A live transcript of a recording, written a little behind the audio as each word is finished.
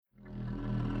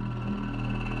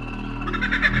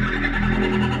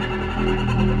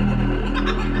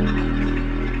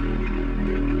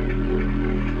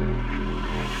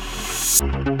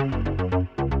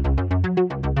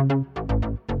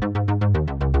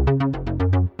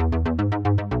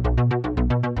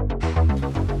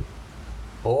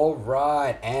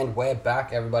right, and we're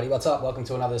back, everybody. What's up? Welcome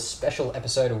to another special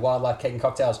episode of Wildlife Cake and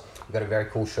Cocktails. We've got a very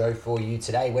cool show for you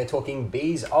today. We're talking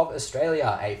Bees of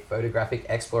Australia, a photographic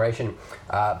exploration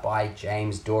by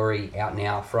James Dorey, out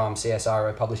now from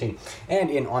CSIRO Publishing. And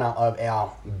in honour of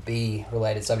our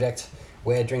bee-related subject,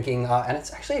 we're drinking, and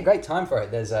it's actually a great time for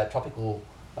it. There's a tropical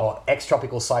or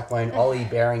ex-tropical cyclone Ollie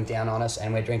bearing down on us,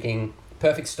 and we're drinking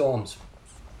Perfect Storms.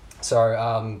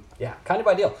 So, yeah, kind of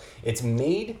ideal. It's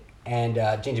mead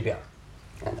and ginger beer,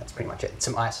 and that's pretty much it.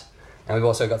 Some ice, and we've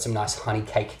also got some nice honey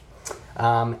cake.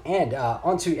 And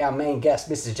on to our main guest,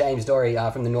 Mr. James Dorey,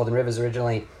 from the Northern Rivers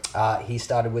originally. He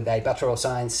started with a Bachelor of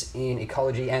Science in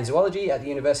Ecology and Zoology at the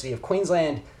University of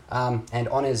Queensland, and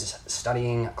honours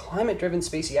studying climate-driven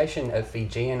speciation of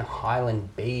Fijian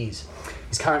highland bees.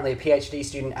 He's currently a PhD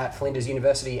student at Flinders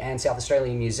University and South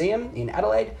Australian Museum in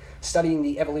Adelaide, studying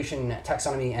the evolution,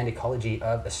 taxonomy and ecology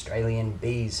of Australian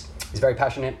bees. He's very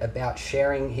passionate about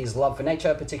sharing his love for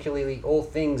nature, particularly all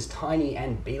things tiny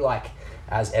and bee-like,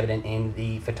 as evident in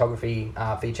the photography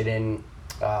featured in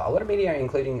a lot of media,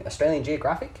 including Australian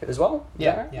Geographic as well.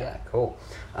 Yeah, cool.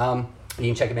 You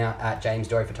can check him out at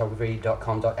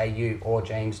jamesdoreyphotography.com.au or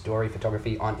James Dorey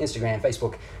Photography on Instagram,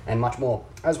 Facebook, and much more.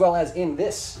 As well as in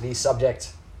the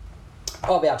subject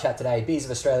of our chat today, Bees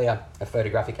of Australia, a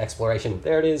photographic exploration.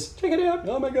 There it is. Check it out.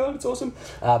 Oh my God, it's awesome.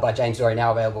 By James Dorey,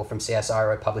 now available from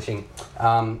CSIRO Publishing.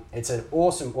 It's an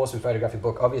awesome photographic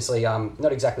book. Obviously,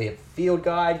 not exactly a field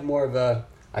guide, more of a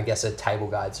table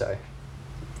guide. So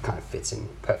kind of fits in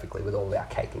perfectly with all of our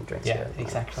cake and drinks here.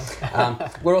 Exactly.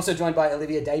 We're also joined by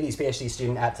Olivia Davies, PhD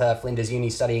student at Flinders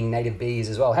Uni, studying native bees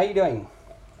as well. How are you doing?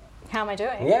 How am I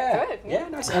doing? Yeah. Good. Yeah,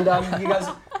 nice. And you guys,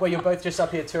 you're both just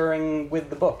up here touring with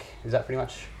the book. Is that pretty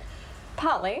much?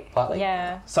 Partly.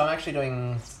 Yeah. So I'm actually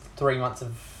doing 3 months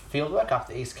of fieldwork up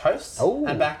the East Coast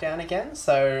and back down again.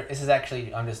 So this is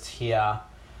actually, I'm just here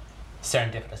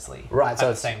serendipitously at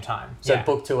the same time. So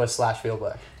book tour /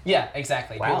 fieldwork. Yeah,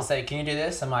 exactly. Wow. People say, can you do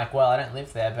this? I'm like, well, I don't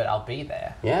live there, but I'll be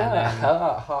there.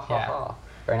 Yeah.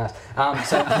 Very nice.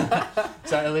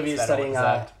 So Olivia's studying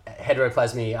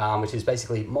heteroplasmy, which is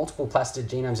basically multiple plastid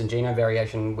genomes and genome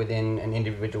variation within an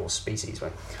individual species.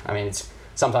 I mean,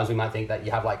 sometimes we might think that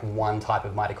you have like one type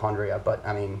of mitochondria, but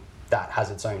I mean, that has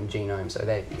its own genome. So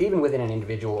even within an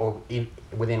individual or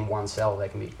within one cell, there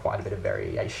can be quite a bit of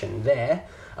variation there,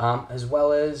 as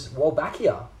well as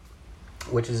Wolbachia,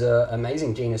 which is an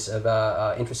amazing genus of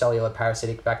intracellular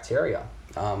parasitic bacteria.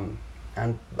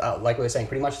 And like we were saying,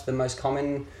 pretty much the most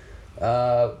common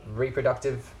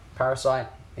reproductive parasite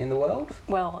in the world.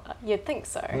 Well, you'd think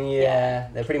so. Yeah,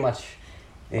 they're pretty much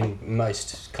in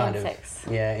most kind insects.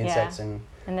 of insects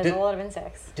and there's a lot of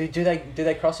insects. Do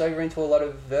they cross over into a lot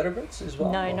of vertebrates as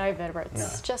well? No vertebrates. No.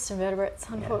 Just invertebrates.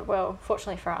 Well,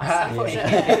 fortunately for us.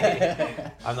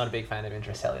 I'm not a big fan of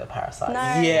intracellular parasites.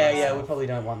 No. We probably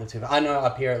don't want them to. I know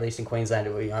up here, at least in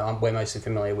Queensland, we're mostly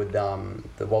familiar with the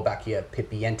Wolbachia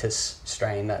pipientis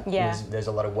strain. There's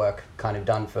a lot of work kind of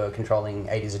done for controlling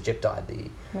Aedes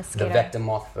aegypti, the vector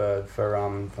moth for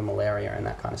malaria and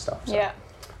that kind of stuff. So. Yeah.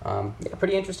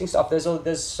 Pretty interesting stuff. There's a lot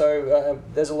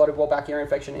of Wolbachia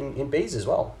infection in bees as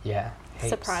well. Yeah, heaps.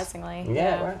 Surprisingly.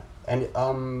 Yeah, right. And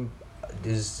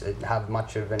does it have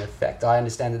much of an effect? I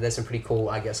understand that there's some pretty cool,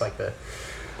 I guess, like the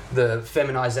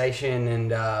feminization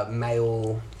and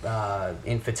male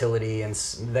infertility, and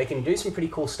they can do some pretty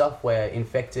cool stuff where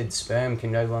infected sperm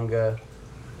can no longer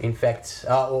infect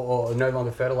or no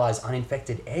longer fertilize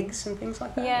uninfected eggs and things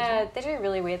like that. Yeah, they do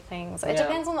really weird things. It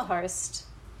depends on the host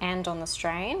and on the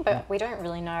strain, but we don't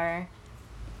really know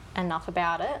enough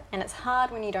about it, and it's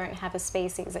hard when you don't have a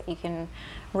species that you can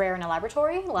rear in a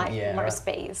laboratory like most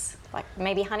bees, like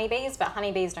maybe honeybees, but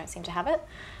honeybees don't seem to have it,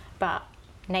 but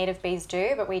native bees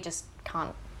do, but we just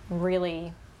can't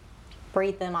really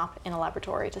breed them up in a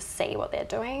laboratory to see what they're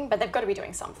doing, but they've got to be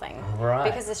doing something,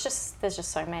 because there's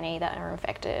just so many that are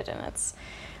infected, and it's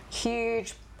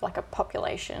huge, like a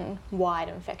population-wide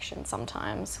infection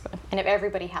sometimes. And if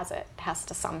everybody has it, it has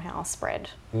to somehow spread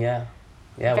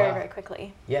very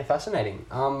quickly. Yeah, fascinating.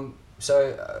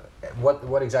 So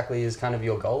what exactly is kind of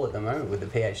your goal at the moment with the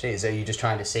PhD? Are you just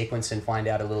trying to sequence and find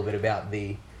out a little bit about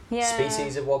the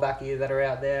species of Wolbachia that are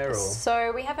out there? Or?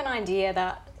 So we have an idea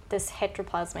that this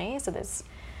heteroplasmy, so there's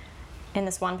in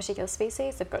this one particular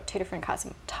species, they've got 2 different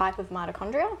type of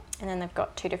mitochondria, and then they've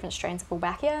got 2 different strains of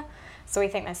Wolbachia. So we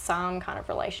think there's some kind of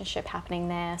relationship happening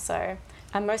there. So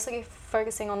I'm mostly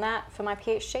focusing on that for my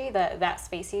PhD, that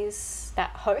species, that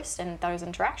host and those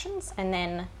interactions, and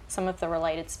then some of the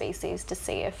related species to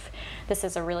see if this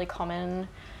is a really common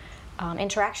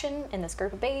interaction in this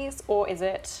group of bees, or is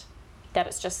it that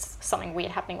it's just something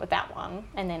weird happening with that one,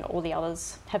 and then all the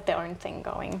others have their own thing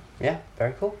going. Yeah,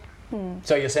 very cool.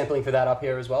 So you're sampling for that up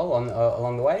here as well on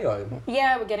along the way, or?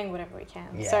 Yeah, we're getting whatever we can.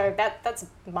 Yeah. So that's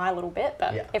my little bit,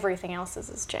 but Yeah. everything else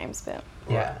is James' bit.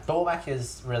 Yeah, Ballback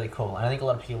is really cool, and I think a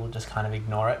lot of people just kind of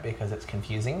ignore it because it's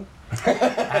confusing.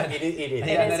 It is.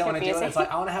 Yeah, is they don't want to do it. confusing. It's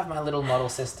like, I want to have my little model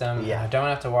system. Yeah. I don't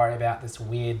have to worry about this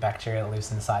weird bacteria that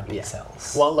lives inside big Yeah.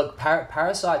 cells. Well, look,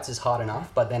 parasites is hard enough,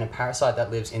 but then a parasite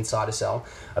that lives inside a cell,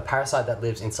 a parasite that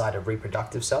lives inside a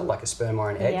reproductive cell, like a sperm or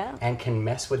an egg, Yeah. and can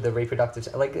mess with the reproductive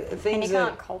cell, like things And you that,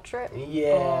 can't culture it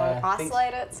Yeah, or things-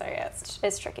 isolate it, so yeah,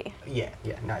 it's tricky. Yeah,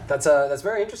 no, that's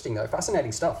very interesting though,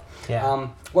 fascinating stuff. Yeah.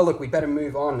 Well, look, we better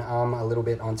move on a little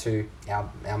bit onto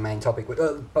our main topic.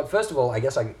 But first of all, I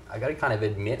guess I got to kind of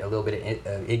admit a little bit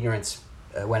of ignorance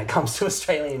when it comes to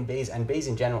Australian bees and bees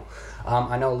in general.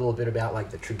 I know a little bit about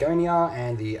like the Trigonia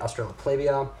and the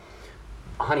Australoplebia,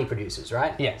 honey producers,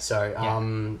 right? Yeah.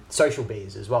 So social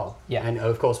bees as well. Yeah. And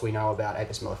of course we know about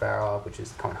Apis mellifera, which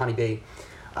is the common honeybee.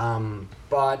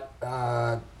 But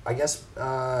I guess,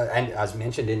 and as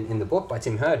mentioned in the book by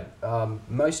Tim Hurd,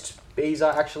 most bees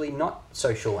are actually not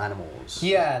social animals.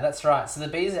 Yeah, that's right. So the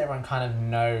bees that everyone kind of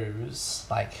knows,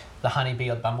 like the honeybee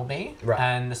or the bumblebee, Right.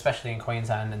 and especially in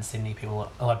Queensland and Sydney, a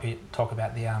lot of people talk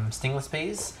about the stingless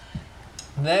bees.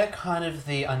 They're kind of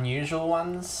the unusual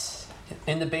ones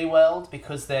in the bee world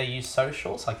because they're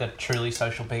eusocial, so like they're truly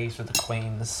social bees with the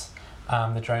queens,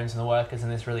 the drones and the workers in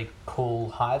this really cool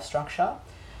hive structure.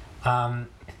 And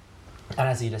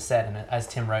as you just said, and as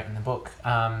Tim wrote in the book,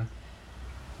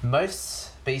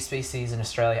 most bee species in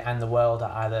Australia and the world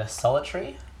are either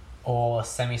solitary or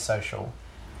semi-social.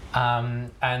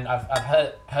 And I've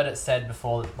heard it said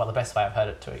before, well, the best way I've heard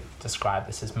it to describe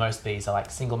this is most bees are like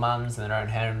single mums in their own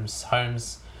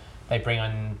homes. They bring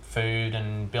on food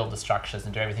and build the structures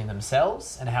and do everything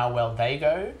themselves, and how well they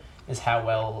go is how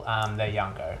well their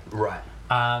young go. Right.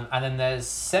 And then there's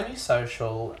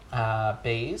semi-social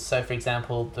bees. So, for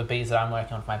example, the bees that I'm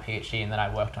working on for my PhD and that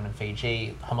I worked on in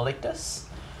Fiji, Homolictus,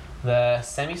 the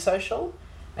semi-social,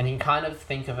 and you can kind of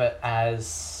think of it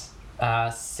as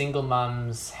single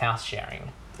mums house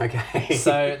sharing. Okay.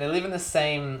 So they live in the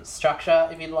same structure,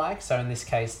 if you'd like. So in this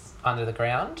case, under the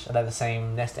ground, they have the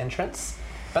same nest entrance,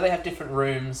 but they have different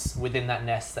rooms within that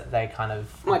nest that they kind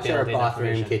of Might share a build in and bathroom,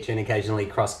 provision. kitchen, occasionally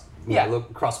cross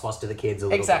foster the kids a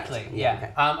little Exactly, bit. yeah.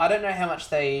 Okay. I don't know how much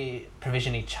they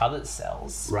provision each other's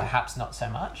cells. Right. Perhaps not so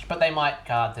much, but they might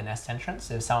guard the nest entrance.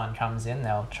 If someone comes in,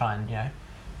 they'll try and,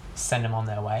 send them on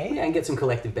their way. Yeah, and get some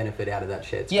collective benefit out of that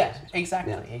shared space. Yeah,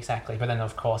 exactly, Yeah. exactly. But then,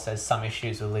 of course, there's some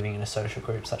issues with living in a social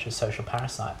group, such as social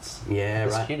parasites. Yeah,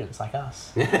 The right. students like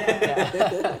us.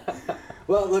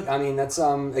 Well, look, I mean, that's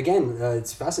again,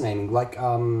 it's fascinating. Like a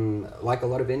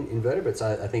lot of invertebrates,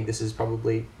 I think this is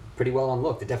probably pretty well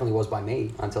unlooked. It definitely was by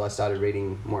me until I started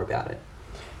reading more about it.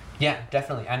 Yeah,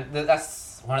 definitely. And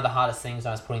that's one of the hardest things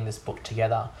when I was putting this book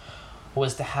together,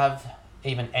 was to have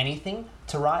even anything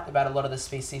to write about a lot of the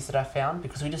species that I found,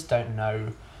 because we just don't know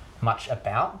much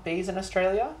about bees in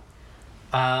Australia.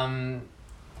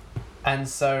 And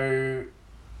so,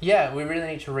 yeah, we really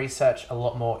need to research a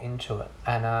lot more into it.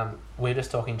 And we were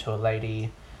just talking to a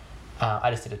lady, I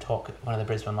just did a talk at one of the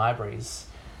Brisbane libraries,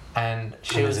 and And was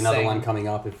there's another saying, one coming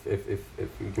up if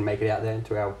you can make it out there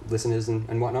to our listeners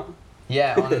and whatnot.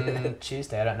 Yeah, on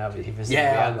Tuesday. I don't know if it's going to be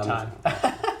out in time.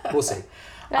 We'll see.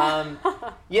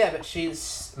 Yeah, but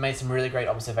she's made some really great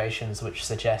observations which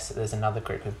suggest that there's another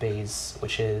group of bees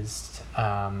which is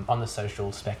on the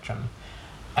social spectrum.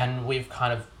 And we've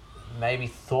kind of maybe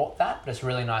thought that, but it's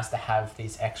really nice to have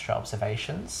these extra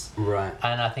observations. Right.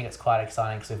 And I think it's quite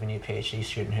exciting because we have a new PhD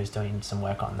student who's doing some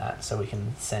work on that, so we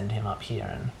can send him up here,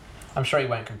 and I'm sure he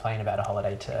won't complain about a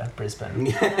holiday to Brisbane.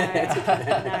 No.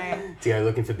 To go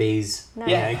looking for bees. No.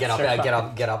 Yeah, get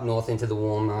Sure. up north into the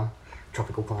warm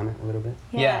tropical climate a little bit.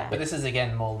 Yeah, but this is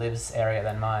again more Liv's area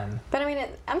than mine. But I mean,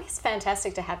 it's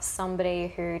fantastic to have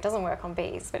somebody who doesn't work on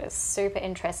bees but is super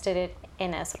interested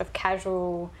in a sort of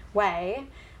casual way,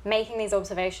 making these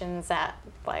observations that,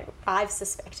 like, I've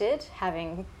suspected,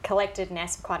 having collected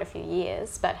nests for quite a few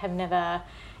years, but have never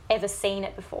ever seen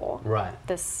it before. Right.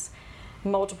 This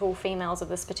multiple females of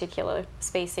this particular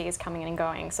species coming in and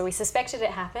going. So we suspected it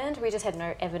happened, we just had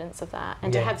no evidence of that.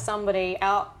 And to Yeah. have somebody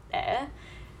out there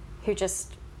who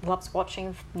just loves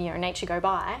watching, nature go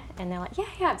by, and they're like, yeah,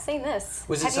 I've seen this.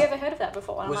 Was it Have you some- ever heard of that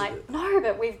before? And I'm was like, it- no,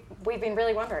 but we've been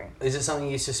really wondering. Is it something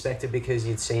you suspected because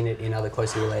you'd seen it in other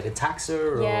closely related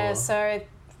taxa? Or? Yeah, so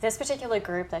this particular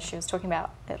group that she was talking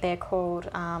about, they're called,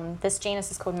 this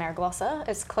genus is called Meriglossa.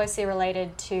 It's closely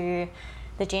related to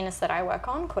the genus that I work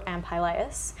on called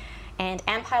Amphilaeus. And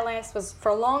Amphilaus was, for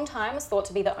a long time, was thought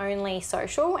to be the only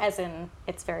social, as in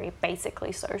it's very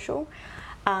basically social,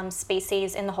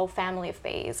 species in the whole family of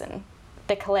bees. And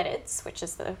the Coletids, which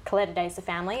is the Coletidae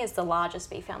family, is the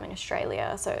largest bee family in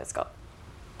Australia. So it's got,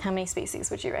 how many species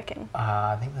would you reckon?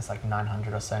 I think there's like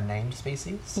 900 or so named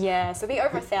species. Yeah, so there'll be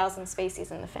over 1,000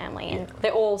 species in the family, and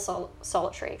they're all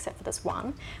solitary except for this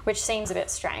one, which seems a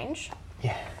bit strange.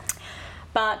 Yeah.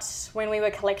 But when we were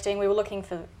collecting, we were looking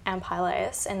for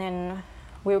Amphilaus, and then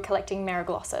we were collecting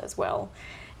Meriglossa as well.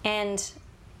 And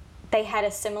they had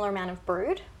a similar amount of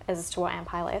brood as to what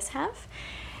Amphilaus have.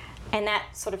 And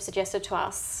that sort of suggested to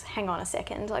us, hang on a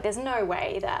second, like there's no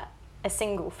way that a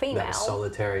single female... That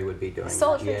solitary would be doing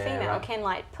solitary that. female can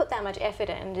like put that much effort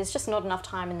in. There's just not enough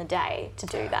time in the day to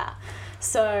do that.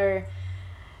 So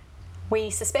we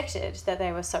suspected that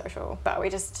they were social, but we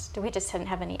just didn't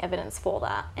have any evidence for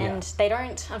that. And they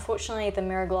don't, unfortunately, the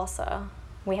Meriglossa,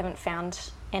 we haven't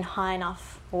found in high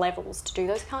enough levels to do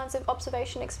those kinds of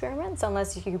observation experiments,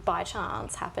 unless you by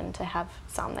chance happen to have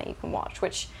some that you can watch,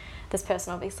 which this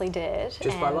person obviously did.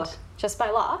 Just by luck. Just by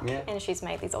luck, Yeah. and she's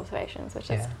made these observations, which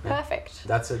is perfect.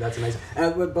 That's amazing.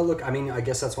 But look, I mean, I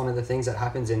guess that's one of the things that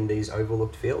happens in these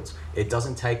overlooked fields. It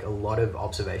doesn't take a lot of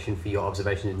observation for your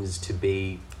observations to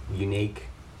be unique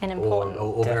And important.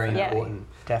 or very important.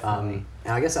 Definitely.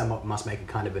 And I guess that must make it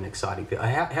kind of an exciting field.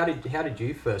 How did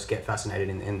you first get fascinated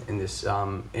in this?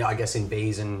 I guess in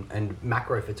bees and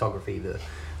macro photography,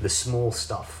 the small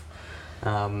stuff.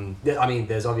 I mean,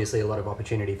 there's obviously a lot of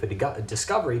opportunity for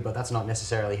discovery, but that's not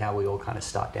necessarily how we all kind of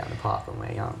start down the path when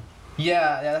we're young.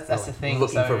 Yeah, that's the thing.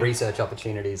 Looking for research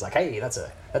opportunities, like, hey, that's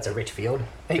a rich field.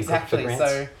 Exactly. For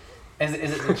So, is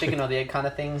it the chicken or the egg kind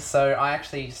of thing? So, I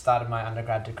actually started my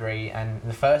undergrad degree, and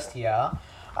the first year,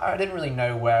 I didn't really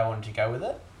know where I wanted to go with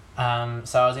it.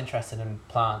 So I was interested in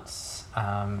plants,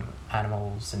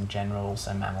 animals in general,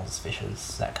 so mammals,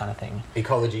 fishes, that kind of thing.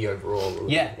 Ecology overall.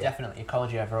 Yeah, definitely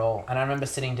ecology overall. And I remember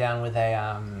sitting down with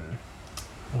a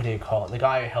what do you call it? The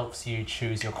guy who helps you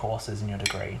choose your courses in your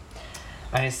degree.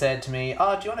 And he said to me,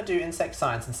 "Oh, do you want to do insect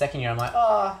science in second year?" I'm like,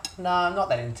 "Oh, no, I'm not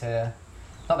that into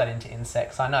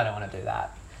insects. I know I don't want to do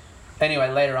that."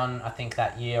 Anyway, later on, I think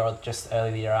that year or just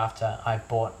early the year after, I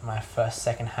bought my first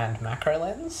second-hand macro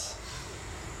lens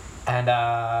and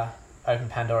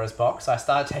opened Pandora's box. I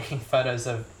started taking photos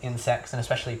of insects and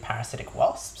especially parasitic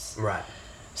wasps. Right.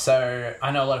 So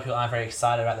I know a lot of people aren't very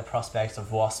excited about the prospects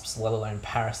of wasps, let alone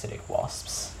parasitic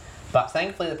wasps. But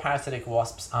thankfully, the parasitic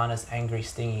wasps aren't as angry,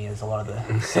 stingy as a lot of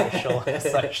the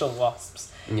social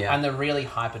wasps. Yeah. And they're really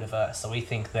hyper-diverse. So we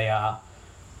think they are,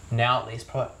 now at least,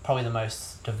 probably the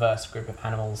most diverse group of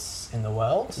animals in the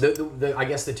world. I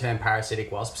guess the term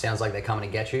parasitic wasp sounds like they're coming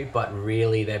to get you, but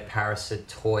really they're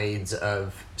parasitoids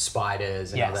of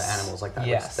spiders and other animals like that.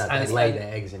 Yes. That they lay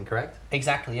their eggs in, correct?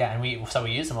 Exactly, yeah. And we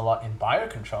use them a lot in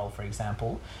biocontrol, for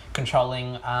example,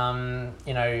 controlling,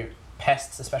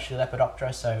 pests, especially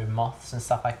Lepidoptera, so moths and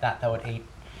stuff like that would eat,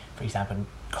 for example,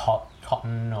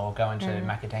 cotton or go into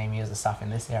macadamias and stuff in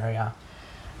this area.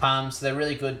 So they're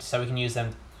really good, so we can use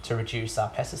them to reduce our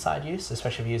pesticide use,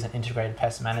 especially if we use an integrated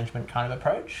pest management kind of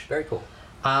approach. Very cool.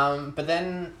 But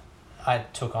then I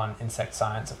took on insect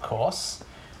science, of course,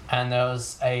 and there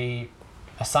was a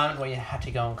assignment where you had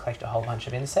to go and collect a whole bunch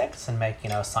of insects and make,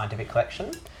 a scientific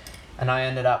collection. And I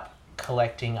ended up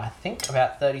collecting, I think,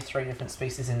 about 33 different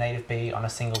species of native bee on a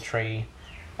single tree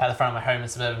at the front of my home in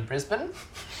suburban Brisbane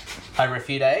over a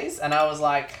few days. And I was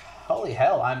like, holy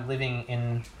hell, I'm living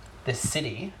in this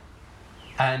city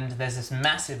and there's this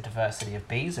massive diversity of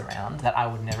bees around that I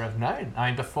would never have known. I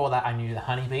mean, before that I knew the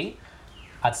honeybee.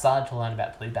 I'd started to learn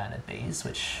about blue-banded bees,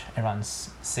 which everyone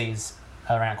sees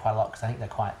around quite a lot because I think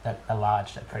they're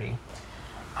large, they're pretty.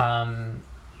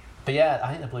 But yeah, I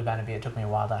think the blue-banded bee, it took me a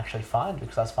while to actually find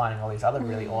because I was finding all these other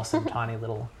really awesome tiny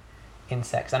little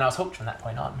insects, and I was hooked from that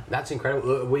point on. That's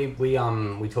incredible.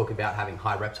 We talk about having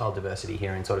high reptile diversity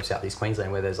here in sort of southeast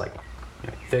Queensland, where there's like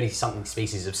 30-something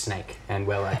species of snake, and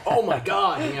we're like, oh my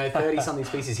god, 30-something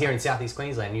species here in southeast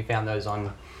Queensland. And you found those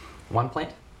on one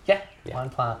plant? Yeah, one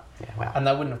plant. Yeah, wow. And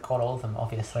they wouldn't have caught all of them,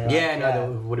 obviously. Right? Yeah, no,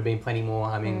 there would have been plenty more.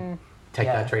 I mean, take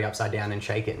that tree upside down and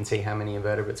shake it and see how many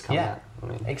invertebrates come out. I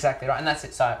mean, exactly right, and that's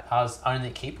it. So I was only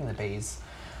keeping the bees,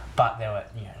 but there were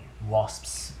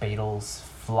wasps, beetles,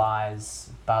 flies,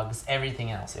 bugs, everything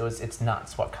else. It's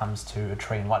nuts what comes to a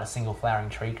tree and what a single flowering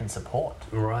tree can support.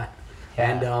 Right.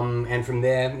 Yeah. And from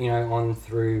there, on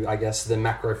through, I guess, the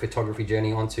macro photography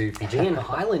journey onto Fijian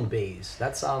highland bees.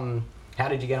 That's how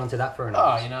did you get onto that for an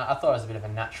I thought it was a bit of a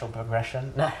natural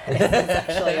progression. No, it's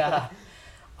actually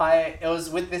it was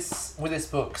with this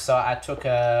book. So I took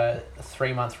a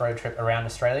 3-month road trip around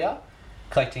Australia,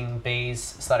 collecting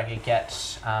bees so that I could get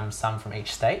some from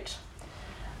each state.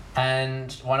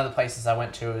 And one of the places I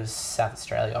went to was South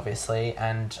Australia, obviously,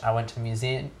 and I went to the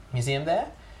museum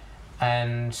there,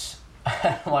 and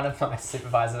one of my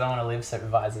supervisors, I don't want to live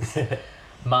supervisors,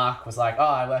 Mark was like, oh,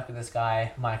 I work with this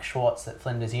guy, Mike Schwartz at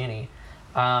Flinders Uni.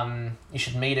 You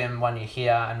should meet him when you're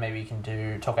here and maybe you can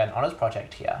talk about an honours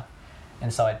project here.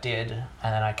 And so I did,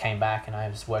 and then I came back and I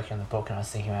was working on the book and I was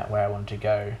thinking about where I wanted to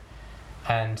go.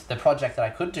 And the project that I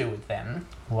could do with them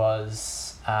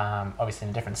was obviously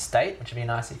in a different state, which would be a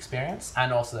nice experience,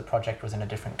 and also the project was in a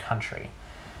different country.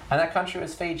 And that country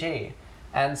was Fiji.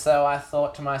 And so I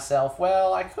thought to myself,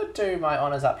 well, I could do my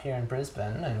honours up here in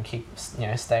Brisbane and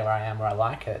stay where I am, where I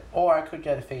like it, or I could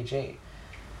go to Fiji.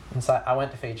 And so I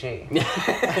went to Fiji.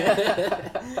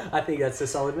 I think that's a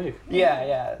solid move.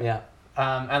 Yeah.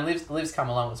 And Liv's come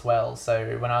along as well.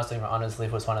 So when I was doing my honours,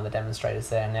 Liv was one of the demonstrators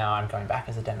there, and now I'm going back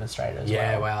as a demonstrator as well.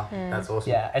 Yeah, wow. That's awesome.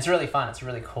 Yeah, it's really fun. It's a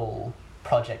really cool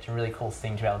project, a really cool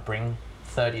thing to be able to bring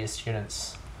 30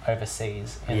 students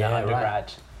overseas in the undergrad.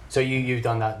 Right. So you've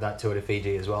done that tour to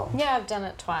Fiji as well? Yeah, I've done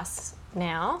it twice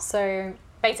now. So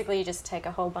basically you just take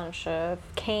a whole bunch of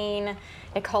keen,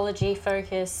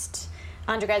 ecology-focused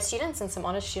undergrad students and some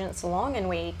honours students along, and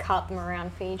we cart them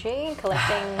around Fiji,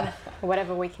 collecting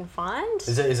whatever we can find.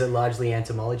 Is it largely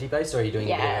entomology based, or are you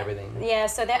doing a bit of everything? Yeah,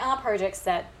 so there are projects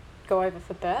that go over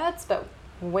for birds, but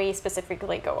we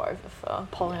specifically go over for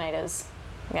pollinators.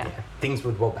 Yeah. Things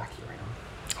would well back you around.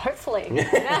 Hopefully.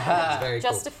 It's very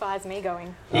Justifies me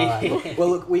going. Well,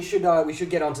 look, we should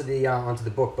get onto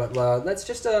the book, but let's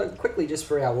just quickly, just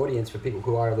for our audience, for people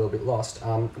who are a little bit lost,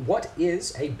 what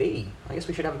is a bee? I guess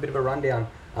we should have a bit of a rundown.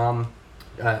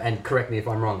 And correct me if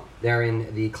I'm wrong. They're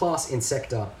in the class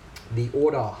Insecta, the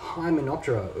order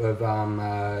Hymenoptera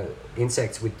of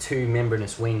insects with two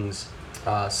membranous wings,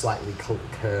 slightly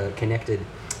connected.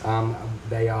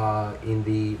 They are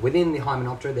within the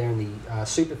Hymenoptera. They're in the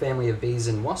superfamily of bees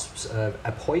and wasps of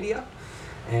Apoidea,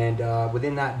 and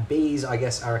within that, bees, I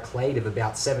guess, are a clade of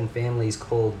about 7 families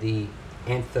called the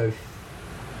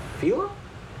Anthophila.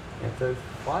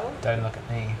 Don't look at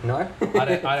me. No,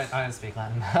 I don't speak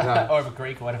Latin or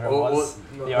Greek or whatever it was.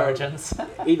 The origins.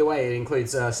 Either way, it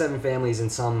includes 7 families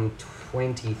and some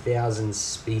 20,000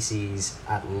 species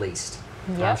at least.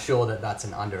 Yep. I'm sure that's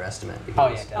an underestimate.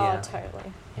 Because,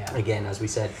 totally. Yeah. Again, as we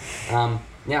said,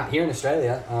 now here in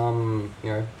Australia,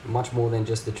 much more than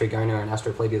just the Trigona and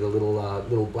Astroplebia, the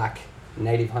little black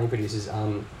native honey producers.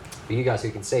 For you guys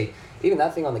who can see, even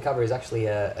that thing on the cover is actually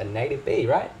a native bee,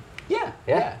 right?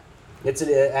 Yeah. It's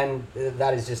and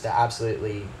that is just an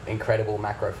absolutely incredible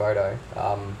macro photo.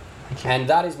 And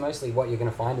that is mostly what you're going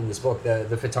to find in this book.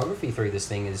 The photography through this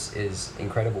thing is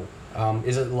incredible.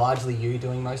 Is it largely you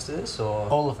doing most of this, or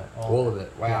all of it? All of it.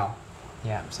 Wow.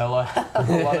 Yeah. So a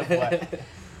lot of work.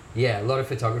 Yeah, a lot of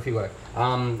photography work.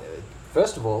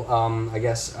 First of all, I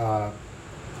guess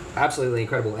absolutely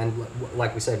incredible. And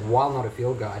like we said, while not a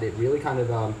field guide, it really kind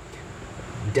of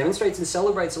demonstrates and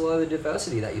celebrates a lot of the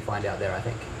diversity that you find out there, I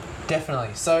think.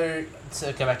 Definitely. So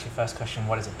to go back to your first question,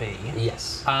 what is a bee?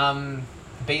 Yes.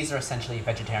 Bees are essentially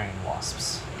vegetarian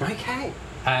wasps. Okay.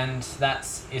 And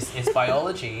that's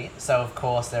biology, so of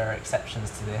course there are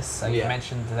exceptions to this. So you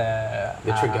mentioned the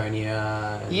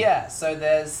Trigonia. Yeah, so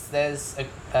there's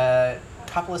a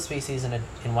couple of species in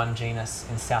one genus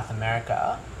in South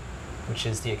America, which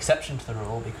is the exception to the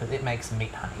rule because it makes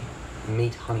meat honey.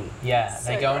 Meat honey. Yeah, So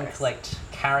they go gross. and collect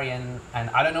carrion, and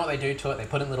I don't know what they do to it. They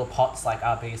put it in little pots, like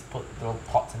our bees put little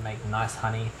pots and make nice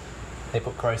honey. They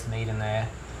put gross meat in there.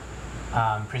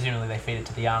 Presumably they feed it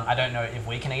to the young. I don't know if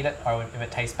we can eat it or if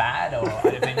it tastes bad or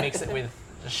if they mix it with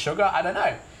sugar. I don't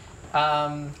know. Are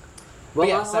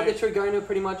the Trigona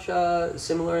pretty much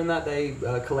similar in that they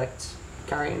collect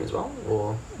carrion as well,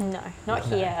 or No, not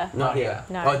here. not here?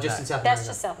 No. Oh, just in South America. That's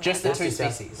just South America. Just the That's two just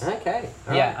South- species. Okay.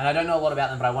 All Yeah, right. and I don't know a lot about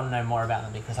them, but I want to know more about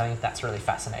them because I think that's really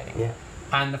fascinating. Yeah.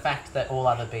 And the fact that all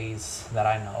other bees that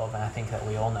I know of, and I think that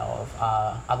we all know of,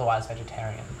 are otherwise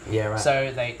vegetarian. Yeah. Right.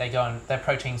 So they go and their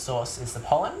protein source is the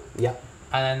pollen, yeah.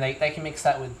 and then they can mix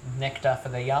that with nectar for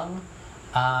the young,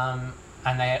 and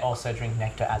they also drink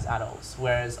nectar as adults.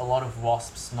 Whereas a lot of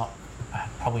wasps,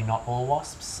 probably not all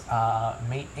wasps, are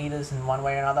meat eaters in one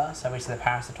way or another. So obviously the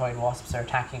parasitoid wasps are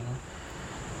attacking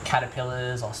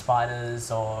caterpillars or spiders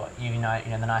or the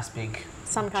nice big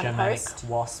Some kind of Germanic host.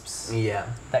 wasps Yeah.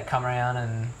 that come around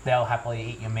and they'll happily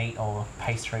eat your meat or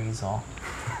pastries or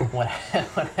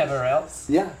whatever else.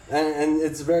 Yeah, and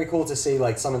it's very cool to see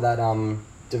like some of that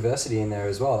diversity in there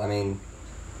as well. I mean,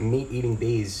 meat-eating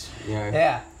bees,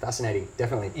 Yeah. fascinating,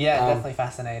 definitely. Yeah, definitely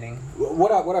fascinating.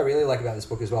 What I really like about this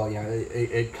book as well,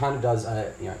 it kind of does,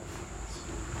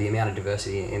 the amount of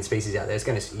diversity in species out there,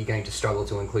 you're going to struggle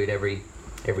to include every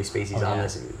species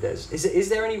unless is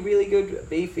there any really good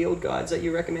bee field guides that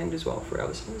you recommend as well for our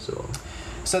listeners? Or?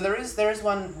 So there is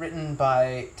one written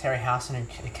by Terry Howson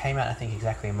who came out I think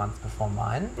exactly a month before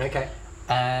mine. Okay.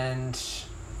 And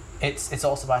it's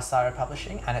also by Syro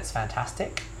Publishing and it's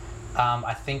fantastic.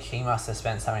 I think he must have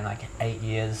spent something like 8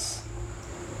 years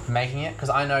making it, because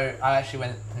I actually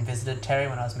went and visited Terry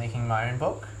when I was making my own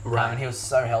book. Right. And he was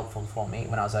so helpful for me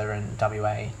when I was over in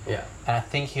WA. Yeah. And I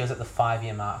think he was at the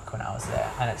 5-year mark when I was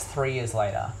there, and it's 3 years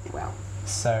later. Wow.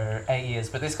 So 8 years,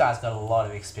 but this guy's got a lot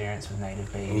of experience with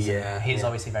native bees. Yeah, He's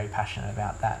obviously very passionate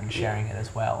about that and sharing it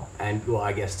as well. And well,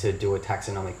 I guess to do a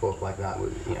taxonomic book like that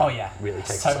would really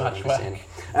take so much work.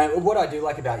 What I do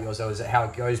like about yours though is how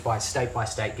it goes by state,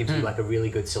 gives you like a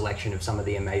really good selection of some of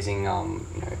the amazing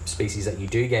species that you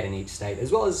do get in each state,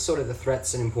 as well as sort of the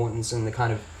threats and importance and the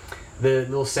kind of the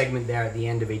little segment there at the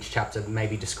end of each chapter,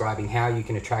 maybe describing how you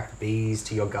can attract bees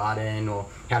to your garden or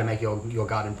how to make your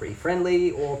garden bee friendly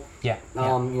or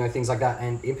things like that.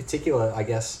 And in particular, I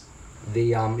guess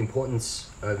the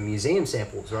importance of museum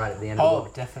samples right at the end of the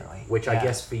book. Definitely. Which I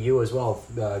guess for you as well,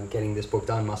 getting this book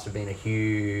done must have been a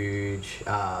huge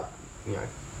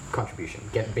contribution,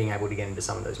 being able to get into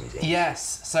some of those museums.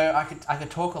 Yes, so I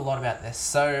could talk a lot about this.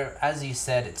 So as you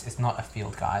said, it's not a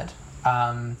field guide.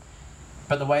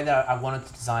 But the way that I wanted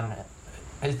to design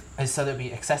it is so that it'd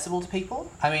be accessible to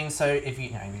people. I mean, so if you're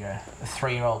a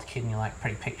 3-year-old kid and you like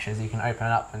pretty pictures, you can open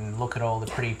it up and look at all the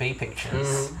pretty bee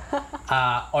pictures.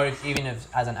 Or even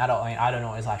if, as an adult, I mean, I don't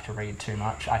always like to read too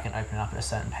much. I can open it up at a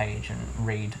certain page and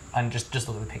read and just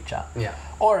look at the picture. Yeah.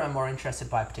 Or if I'm more interested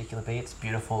by a particular bee, it's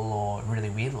beautiful or really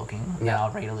weird looking, then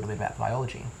I'll read a little bit about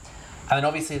biology. And then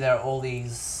obviously there are all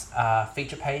these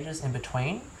feature pages in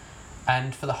between.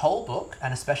 And for the whole book,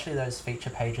 and especially those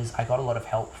feature pages, I got a lot of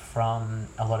help from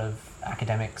a lot of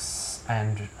academics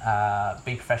and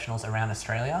bee professionals around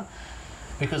Australia.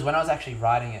 Because when I was actually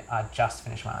writing it, I'd just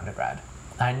finished my undergrad.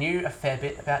 I knew a fair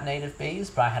bit about native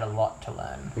bees, but I had a lot to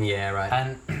learn. Yeah,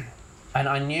 right. And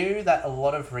I knew that a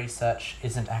lot of research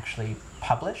isn't actually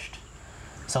published.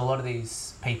 So a lot of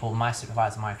these people, my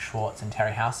supervisor Mike Schwartz and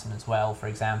Terry Howson as well, for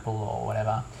example, or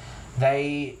whatever,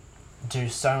 they do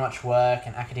so much work,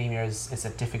 and academia is a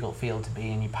difficult field to be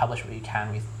in. You publish what you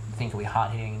can, we think it'll be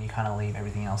hard-hitting, and you kind of leave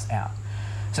everything else out.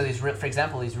 So these, for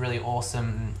example, these really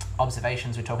awesome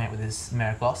observations we're talking about with this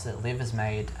Meriglossa that Liv has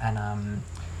made, and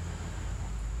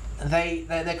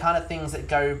they're kind of things that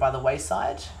go by the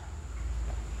wayside,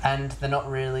 and they're not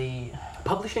really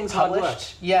Publishing's published. hard work.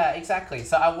 Yeah, exactly.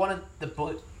 So I wanted the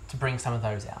book to bring some of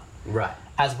those out. Right.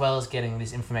 As well as getting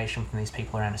this information from these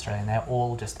people around Australia, and they're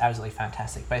all just absolutely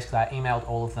fantastic. Basically, I emailed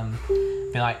all of them,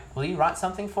 being like, will you write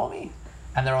something for me?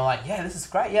 And they're all like, yeah, this is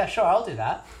great. Yeah, sure, I'll do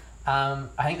that. I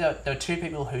think there were 2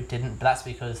 people who didn't, but that's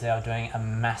because they were doing a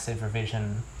massive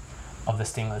revision of the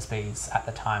stingless bees at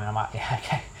the time. And I'm like, yeah,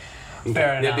 okay.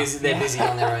 Fair enough. They're busy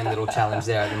on their own little challenge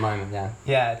there at the moment, yeah.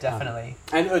 Yeah, definitely.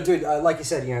 And dude, like you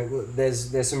said,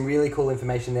 there's some really cool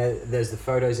information there. There's the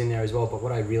photos in there as well. But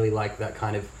what I really like that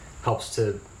kind of helps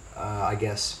to, I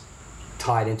guess,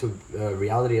 tie it into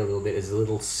reality a little bit is a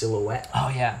little silhouette.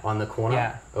 Oh yeah. On the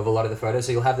corner of a lot of the photos.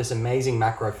 So you'll have this amazing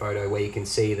macro photo where you can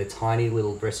see the tiny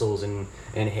little bristles and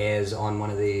hairs on one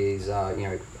of these,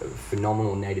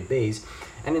 phenomenal native bees,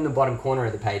 and in the bottom corner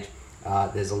of the page.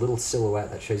 There's a little silhouette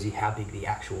that shows you how big the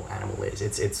actual animal is.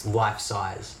 It's life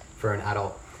size for an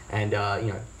adult, and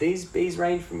these bees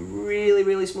range from really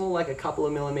really small, like a couple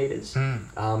of millimeters,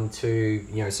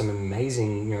 to some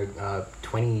amazing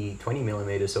 20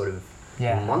 millimeter sort of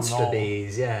monster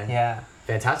bees. Yeah,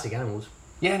 fantastic animals.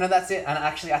 Yeah, no, that's it. And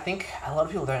actually, I think a lot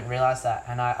of people don't realize that,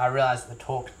 and I realized at the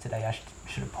talk today I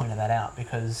should have pointed that out,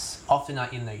 because often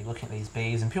you're looking at these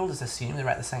bees and people just assume they're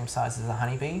at the same size as a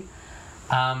honeybee.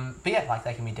 But yeah, like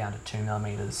they can be down to 2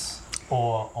 millimeters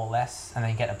or less, and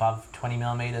they get above 20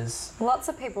 millimeters. Lots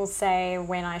of people say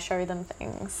when I show them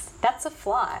things, that's a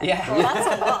fly. Yeah. Or that's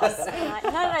a wasp. And I'm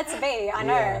like, no, it's a bee. I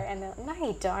know. Yeah. And they're like, no,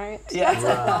 you don't. Yeah. That's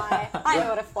a fly. I know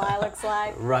what a fly looks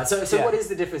like. Right. So what is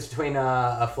the difference between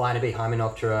a fly and a bee?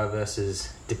 Hymenoptera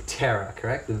versus Diptera,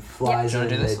 correct? The flies and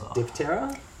the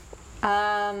Diptera?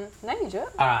 No, you do it.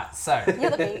 All right. So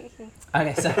you're the bee.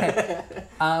 Okay.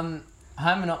 So,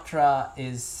 Hymenoptera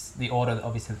is the order that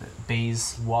obviously the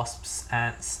bees, wasps,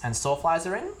 ants, and sawflies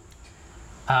are in.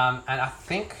 And I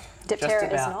think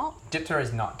Diptera is not? Diptera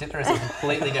is not. Diptera is a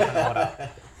completely different order.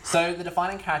 So the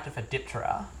defining character for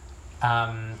Diptera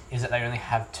is that they only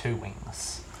have 2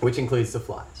 wings. Which includes the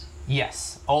flies.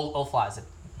 Yes. All flies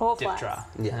Or Diptera. flies.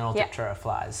 Yeah. And all Yeah. Diptera are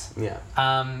flies. Yeah.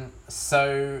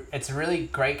 So it's a really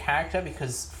great character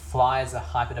because flies are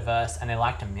hyper diverse and they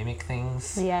like to mimic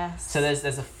things. Yes. So there's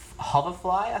a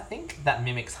hoverfly, I think, that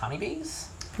mimics honeybees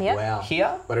Yep. Wow.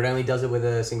 here. But it only does it with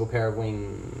a single pair of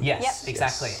wings. Yes, Yep.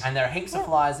 exactly. Yes. And there are heaps of Yeah.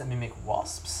 flies that mimic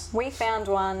wasps. We found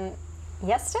one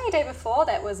yesterday, day before,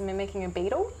 that was mimicking a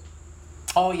beetle.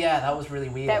 Oh yeah, that was really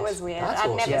weird. That was weird. That's I'd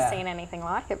awesome. never Yeah. seen anything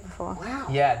like it before. Wow.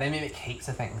 Yeah, they mimic heaps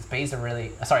of things. Flies are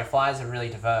really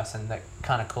diverse and they're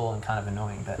kind of cool and kind of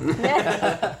annoying, but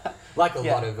Yeah. Like a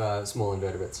Yeah. lot of small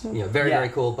invertebrates. You know, very, Yeah. very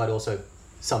cool, but also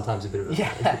sometimes a bit of a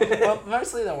yeah. Well,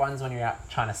 mostly the ones when you're out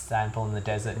trying to sample in the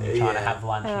desert and you're trying to Yeah. have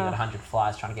lunch and you've got 100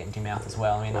 flies trying to get into your mouth as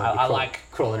well. I mean, Like, I like...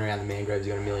 crawling around the mangroves,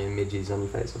 you got a million midges on your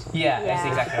face or something. Yeah, that's Yeah.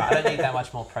 exactly right. I don't need that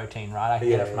much more protein, right? I can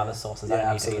get Yeah, it from yeah. other sources. Yeah, I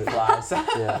don't need to eat absolutely. flies.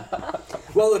 Yeah.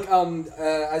 Well, look,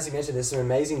 as you mentioned, there's some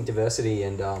amazing diversity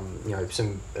and you know,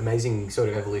 some amazing sort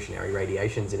of evolutionary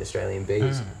radiations in Australian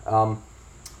bees.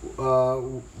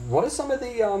 What are some of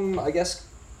the I guess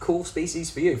cool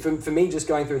species for you? For me, just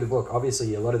going through the book,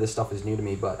 obviously a lot of this stuff is new to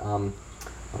me, but let me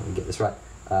get this right.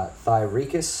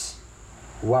 Thyricus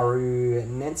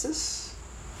warunensis.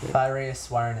 Thyreus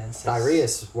warrenensis.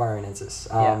 Thyreus warunensis.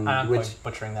 Yeah, and I'm which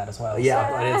butchering that as well.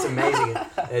 yeah, but it's amazing.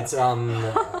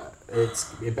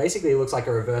 It basically looks like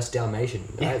a reverse Dalmatian.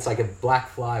 Right? Yeah. It's like a black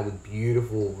fly with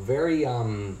beautiful, very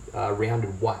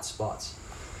rounded white spots.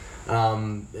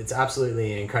 It's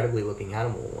absolutely an incredibly looking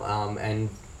animal, and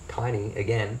tiny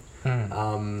again.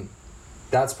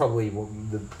 That's probably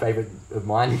the favorite of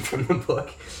mine from the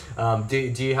book. Do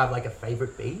you have like a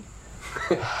favorite bee?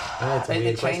 That's a It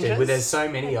weird question. changes. But there's so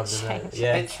many of them. Changes.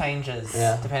 Yeah. It changes.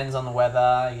 Yeah. Depends on the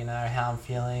weather, you know, how I'm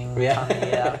feeling, Yeah. time of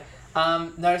year.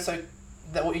 No, so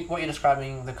what you're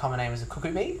describing, the common name is a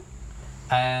cuckoo bee.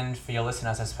 And for your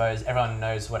listeners, I suppose, everyone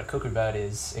knows what a cuckoo bird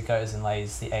is. It goes and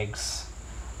lays the eggs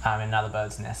in another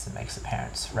bird's nest and makes the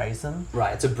parents raise them.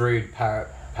 Right, it's a brood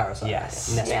parasite.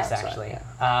 Yes, Nest parasite, exactly.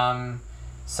 yeah.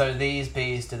 So these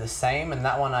bees do the same, and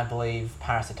that one I believe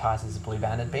parasitizes the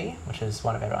blue-banded bee, which is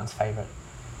one of everyone's favourite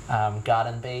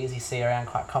garden bees you see around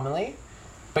quite commonly.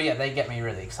 But yeah, they get me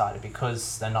really excited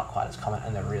because they're not quite as common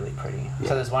and they're really pretty. Yeah.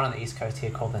 So there's one on the east coast here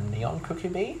called the neon cuckoo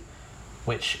bee,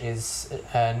 which is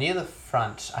near the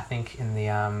front, I think, in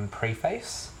the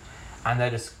preface. And they're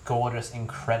just gorgeous,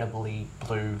 incredibly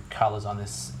blue colours on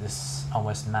this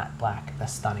almost matte black. They're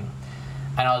stunning.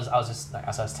 And I was just, like,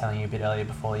 as I was telling you a bit earlier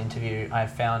before the interview, I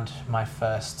found my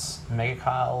first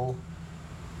megachylid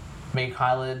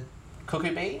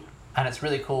cuckoo bee. And it's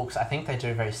really cool because I think they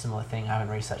do a very similar thing. I haven't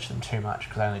researched them too much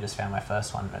because I only just found my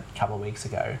first one a couple of weeks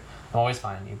ago. I'm always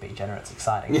finding a new bee genera, it's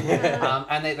exciting.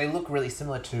 And they look really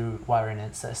similar to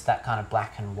Warunensis, that kind of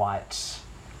black and white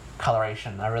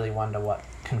coloration. I really wonder what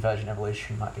convergent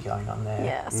evolution might be going on there.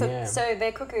 Yeah. So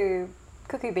they're cuckoo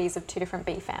bees of two different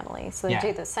bee families. So they Yeah.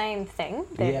 do the same thing.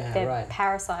 Yeah, They're right.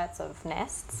 parasites of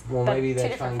nests. Well, but maybe two they're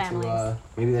different trying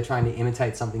families. to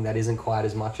imitate something that isn't quite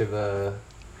as much of a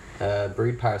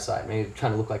brood parasite. Maybe they're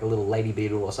trying to look like a little lady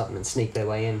beetle or something and sneak their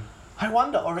way in. I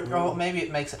wonder, or maybe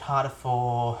it makes it harder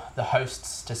for the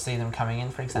hosts to see them coming in,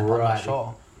 for example. I'm Right. not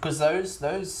sure. Because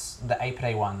the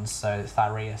Apidae ones, so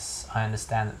Thyreus, I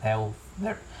understand that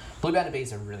they're blue-banded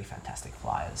bees are really fantastic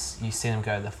flyers. You see them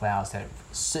go to the flowers, they're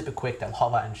super quick, they'll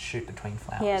hover and shoot between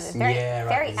flowers. Yeah, they're very, Yeah, right.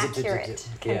 very Zip, zip, zip, accurate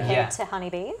zip. compared Yeah. to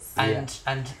honeybees. And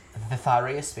the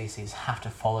Thyreus species have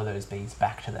to follow those bees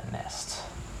back to their nest.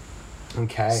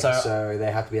 Okay, So- so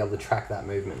they have to be able to track that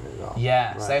movement as well.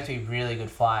 Yeah, so they Right. have to be really good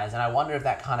flyers. And I wonder if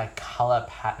that kind of colour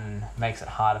pattern makes it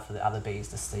harder for the other bees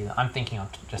to see them. I'm thinking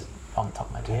just on the top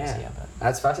of my toes Yeah. here, but...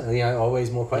 That's fascinating. You know, always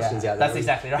more questions Yeah, out there. that's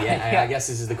exactly right. Yeah, and Yeah. I guess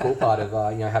this is the cool part of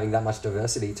having that much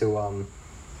diversity to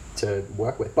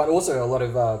work with, but also a lot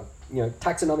of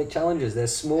taxonomic challenges. They're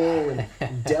small and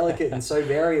delicate and so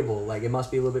variable. Like, it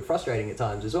must be a little bit frustrating at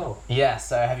times as well. Yeah,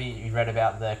 so have you read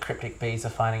about the cryptic bees are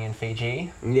finding in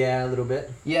Fiji? Yeah, a little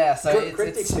bit. Yeah, so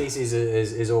Cryptic species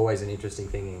is always an interesting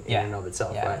thing in Yeah. and of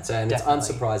itself, Yeah, right? So, and definitely. it's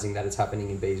unsurprising that it's happening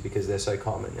in bees because they're so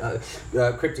common.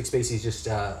 Cryptic species, just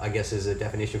I guess, as a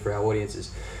definition for our audience,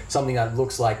 is something that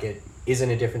looks like it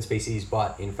isn't a different species,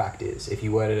 but in fact is. If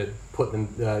you were to put them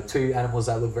two animals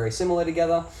that look very similar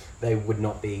together, they would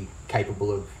not be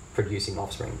capable of producing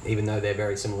offspring. Even though they're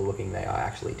very similar looking, they are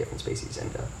actually different species.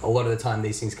 And a lot of the time,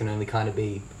 these things can only kind of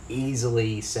be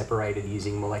easily separated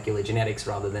using molecular genetics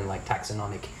rather than like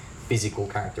taxonomic physical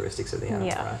characteristics of the animal.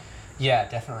 Yeah. Right? Yeah,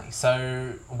 definitely.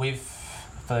 So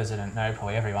for those who don't know,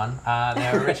 probably everyone,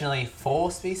 there were originally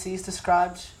 4 species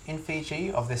described in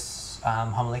Fiji of this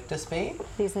Homolictus bee.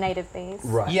 These native bees.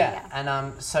 Right. Yeah,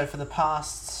 and so for the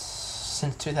past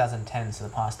since 2010, so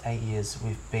the past 8 years,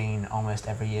 we've been almost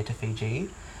every year to Fiji.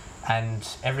 And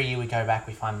every year we go back,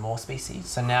 we find more species.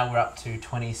 So now we're up to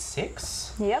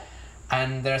 26. Yep.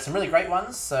 And there are some really great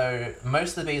ones. So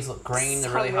most of the bees look green.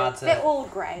 They're really hard to... They're all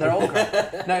grey. They're all green.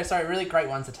 No, sorry, really great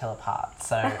ones to tell apart.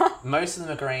 So most of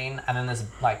them are green, and then there's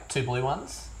like 2 blue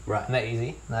ones. Right. And they're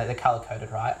easy. They're colour-coded,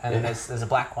 right? And then there's a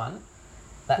black one.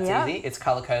 That's easy. It's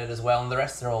colour-coded as well, and the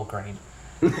rest are all green.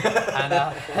 And,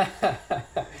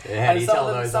 how do you tell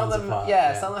those ones apart?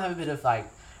 Yeah, some of them have a bit of like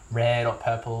red or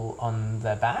purple on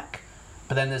their back.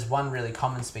 But then there's one really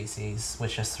common species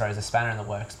which just throws a spanner in the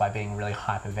works by being really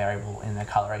hyper variable in their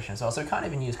coloration as well. So we can't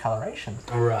even use coloration.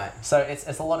 Right. So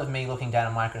it's a lot of me looking down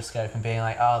a microscope and being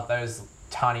like, oh, those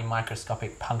tiny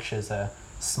microscopic punctures are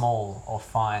small or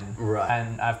fine. Right.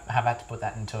 And have had to put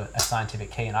that into a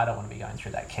scientific key, and I don't want to be going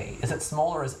through that key. Is it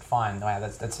small or is it fine? Wow,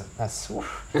 that's that's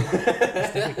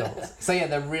difficult. So yeah,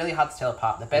 they're really hard to tell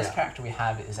apart. The best character we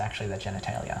have is actually their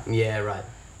genitalia. Yeah, right.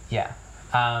 Yeah.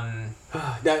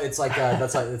 No, it's like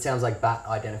that's like it sounds like bat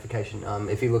identification.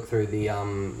 If you look through the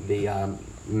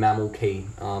mammal key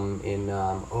in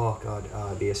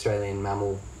the Australian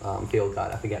Mammal Field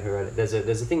Guide, I forget who wrote it. There's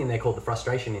a thing in there called the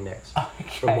frustration index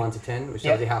from 1 to 10, which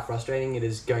tells you how frustrating it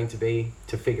is going to be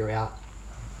to figure out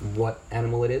what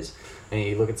animal it is. And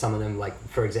you look at some of them, like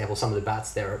for example, some of the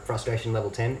bats, they're at frustration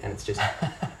level 10, and it's just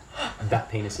bat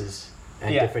penises.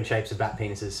 And different shapes of bat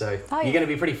penises, so you're going to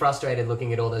be pretty frustrated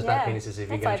looking at all those bat penises if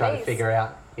you're going to try to figure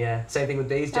out. Yeah, same thing with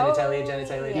bees,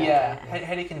 genitalia. Yeah.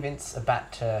 How do you convince a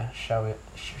bat to show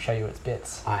you its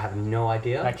bits? I have no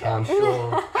idea. Okay.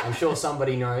 I'm sure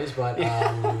somebody knows, but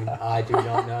I do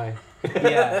not know.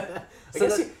 Yeah.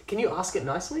 Can you ask it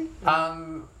nicely?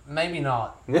 Maybe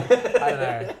not. I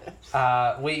don't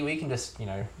know. We can just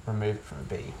remove it from a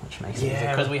bee, which makes it easier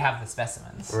because we have the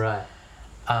specimens. Right.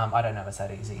 I don't know if it's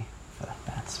that easy.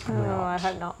 That's I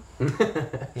hope not.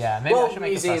 Yeah, maybe I should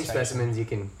make museum specimens you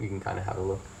can kind of have a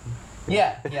look.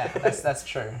 Yeah, that's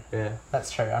true. Yeah,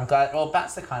 that's true. I'm glad. Well,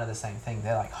 bats are kind of the same thing.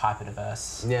 They're like hyper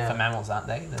diverse for mammals, aren't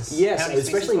they? Yes,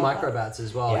 especially microbats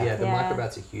as well. Yeah, the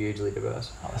microbats are hugely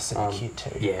diverse. Oh, they're super cute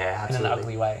too. Yeah, absolutely. In an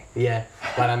ugly way. Yeah,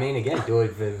 but I mean, again, do a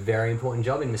very important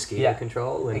job in mosquito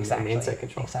control and insect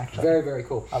control. Exactly. Very, very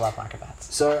cool. I love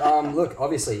microbats. So, look,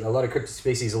 obviously, a lot of cryptid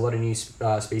species, a lot of new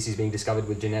species being discovered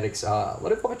with genetics, a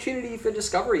lot of opportunity for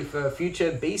discovery for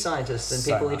future bee scientists and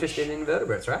people interested in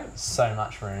invertebrates, right? So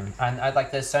much room, and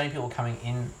there's so many people coming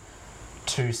in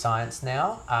to science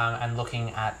now and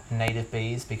looking at native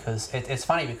bees because it's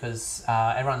funny because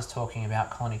everyone's talking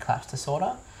about colony collapse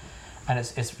disorder, and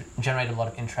it's generated a lot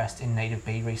of interest in native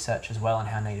bee research as well and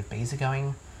how native bees are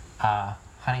going.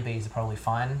 Honeybees are probably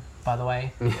fine, by the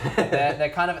way.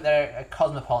 they're a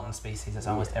cosmopolitan species. It's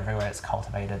almost everywhere it's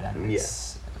cultivated, and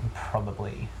it's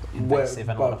probably invasive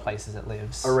in a lot of places it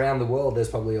lives. Around the world, there's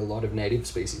probably a lot of native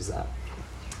species that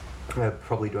are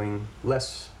probably doing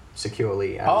less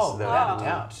securely as without a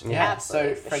doubt. Yeah.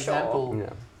 So, for example,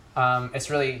 it's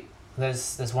really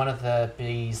there's one of the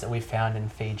bees that we found in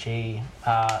Fiji.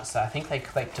 So I think they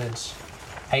collected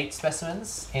 8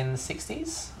 specimens in the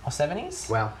 60s or 70s.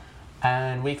 Wow.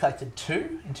 And we collected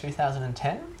 2 in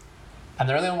 2010. And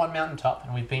they're only on one mountaintop,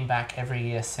 and we've been back every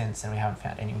year since, and we haven't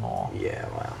found any more. Yeah,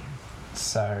 wow.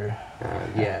 So...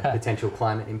 potential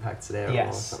climate impacts there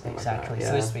or something like that. Exactly.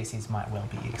 So those species might well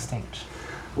be extinct.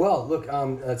 Well, look,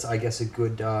 that's, I guess, a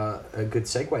good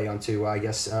segue onto,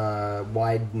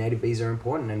 why native bees are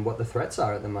important and what the threats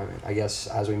are at the moment. I guess,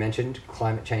 as we mentioned,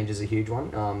 climate change is a huge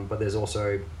one, but there's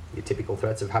also your typical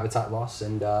threats of habitat loss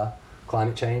and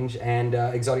climate change and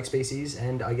exotic species,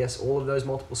 and I guess all of those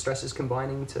multiple stresses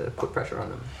combining to put pressure on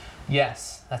them.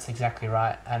 Yes, that's exactly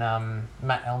right. And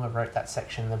Matt Elmer wrote that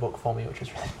section in the book for me, which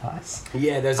was really nice.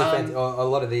 Yeah, there's a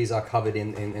lot of these are covered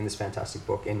in this fantastic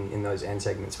book in those end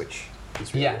segments, which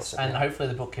is really awesome. And hopefully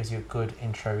the book gives you a good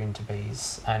intro into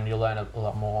bees, and you'll learn a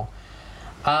lot more.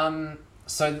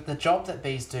 So the job that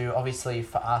bees do, obviously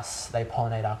for us, they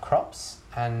pollinate our crops,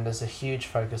 and there's a huge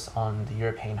focus on the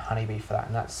European honeybee for that,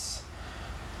 and that's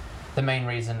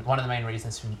one of the main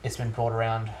reasons it's been brought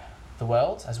around the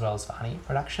world, as well as for honey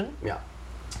production. Yeah.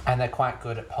 And they're quite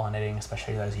good at pollinating,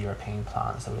 especially those European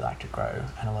plants that we like to grow,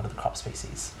 and a lot of the crop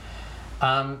species.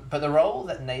 But the role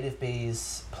that native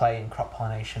bees play in crop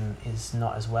pollination is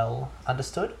not as well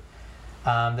understood.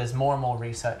 There's more and more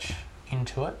research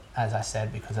into it, as I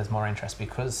said, because there's more interest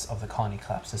because of the colony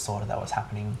collapse disorder that was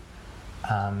happening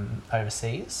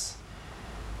overseas.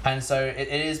 And so it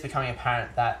is becoming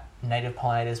apparent that native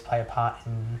pollinators play a part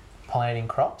in pollinating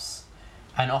crops,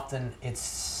 and often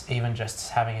it's even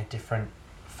just having a different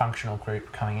functional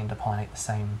group coming in to pollinate the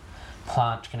same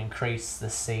plant can increase the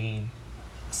seed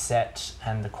set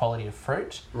and the quality of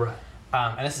fruit. Right.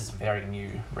 And this is very new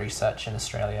research in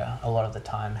Australia, a lot of the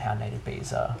time, how native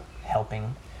bees are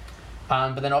helping.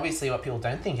 But then obviously what people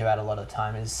don't think about a lot of the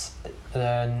time is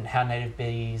how native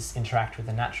bees interact with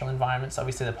the natural environments.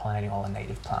 Obviously they're pollinating all the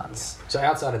native plants. So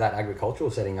outside of that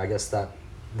agricultural setting, I guess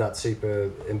that's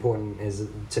super important is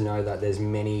to know that there's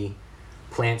many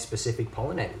plant-specific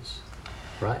pollinators,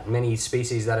 right? Many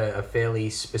species that are fairly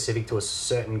specific to a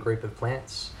certain group of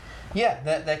plants. Yeah,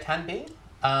 there can be.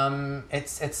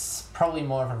 It's probably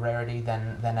more of a rarity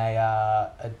than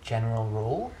a general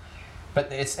rule. But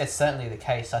it's certainly the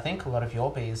case. I think a lot of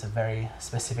your bees are very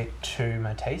specific to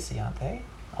Myrtaceae, aren't they?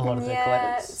 A lot of the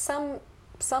collectors.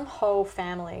 Some whole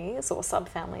families or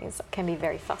subfamilies can be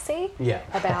very fussy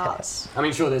about. I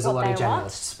mean, sure, there's a what lot of they want.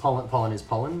 generalists. Pollen is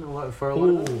pollen for a lot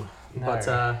of them, no.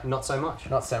 but not so much.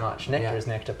 Not so much. Nectar Yeah. is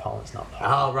nectar, pollen's not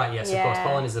pollen. Oh, right, yes, of course. Yeah.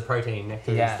 Pollen is the protein,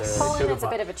 nectar Yes. is the Pollen sugar is a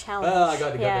part. bit of a challenge. Oh, I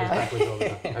got those yeah. backwards all the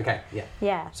time. Okay, yeah.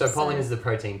 Yeah. So pollen is the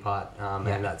protein part, and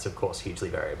Yeah. that's, of course, hugely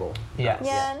variable. Yeah.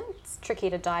 Yeah, and it's tricky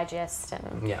to digest,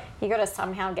 and Yeah. you got to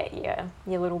somehow get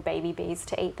your little baby bees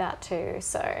to eat that too.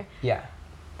 So Yeah.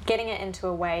 getting it into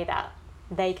a way that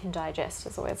they can digest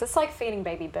is always, it's like feeding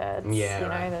baby birds. Yeah, you know,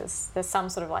 right. there's some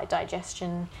sort of like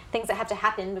digestion things that have to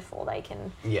happen before they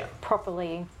can Yeah.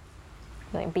 properly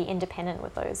be independent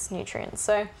with those nutrients.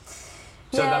 So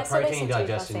So yeah, that so they protein seem to be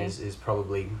digestion fussy. is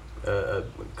probably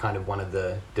kind of one of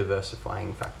the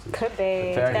diversifying factors. Could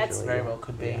be. Very, That's very well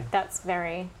could be. Yeah. that's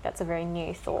a very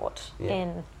new thought Yeah.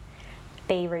 in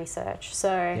bee research.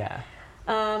 So Yeah.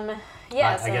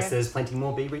 yeah, I guess there's plenty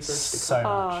more bee research to So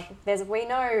oh, much.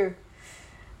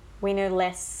 we know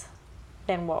less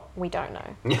than what we don't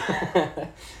know.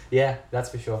 Yeah, that's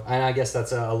for sure. And I guess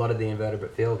that's a lot of the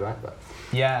invertebrate field, right? But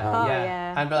Yeah, Oh, yeah.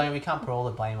 yeah. And but we can't put all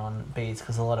the blame on bees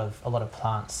because a lot of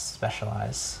plants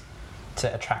specialize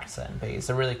to attract certain bees.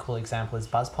 A really cool example is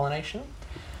buzz pollination.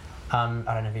 I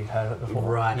don't know if you've heard of it before.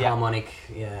 right, Yeah. harmonic,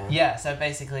 yeah. Yeah, so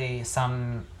basically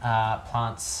some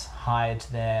plants hide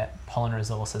their pollen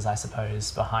resources, I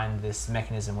suppose, behind this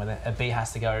mechanism where a bee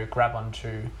has to go grab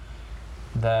onto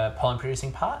the pollen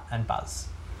producing part and buzz.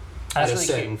 And At a it's really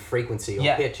certain cute. frequency or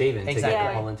Yeah, pitch even to get exactly.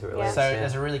 the pollen to release. Yeah. So yeah.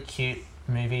 there's a really cute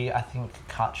movie, I think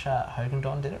Katja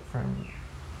Hogendoorn did it from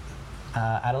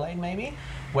Adelaide maybe,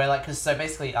 where so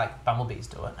basically like bumblebees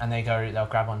do it and they'll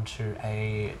grab onto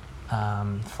a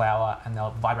flower and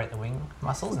they'll vibrate the wing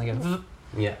muscles and they go "Vzz,"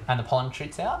 Yeah. and the pollen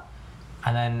shoots out,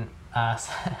 and then I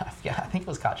think it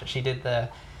was Katja, she did the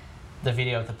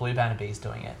video of the blue banner bees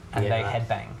doing it and Yeah, they right.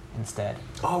 headbang instead.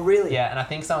 Oh, really? Yeah, and I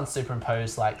think someone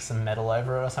superimposed like some metal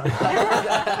over it or something like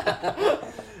that.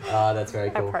 That's very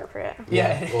cool. Appropriate.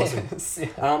 Yeah, awesome. Yes,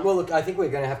 yeah. Well, look, I think we're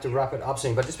going to have to wrap it up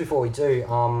soon. But just before we do,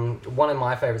 one of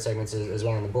my favourite segments as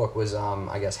well in the book was,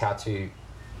 I guess, how to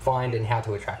find and how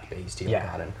to attract bees to your Yeah.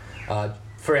 garden.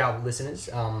 For our listeners,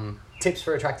 tips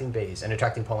for attracting bees and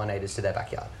attracting pollinators to their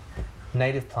backyard.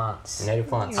 Native plants. Native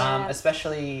plants. Yeah.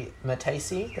 Especially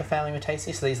Myrtaceae, the family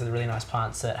Myrtaceae. So these are the really nice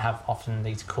plants that have often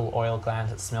these cool oil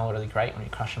glands that smell really great when you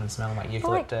crush them and smell them like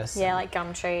eucalyptus. Like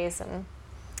gum trees and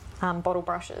bottle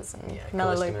brushes and Yeah,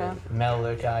 melaleuca. callistemon.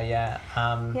 Melaleuca, yeah.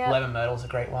 Yeah. Lemon myrtle's a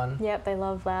great one. Yep, they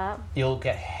love that. You'll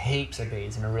get heaps of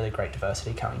bees and a really great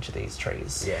diversity coming to these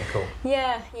trees. Yeah, cool.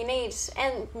 Yeah, you need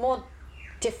and more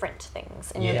different things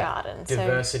in your Yeah. garden.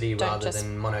 Diversity so don't rather just,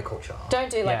 than monoculture.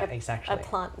 don't do like Yeah, exactly.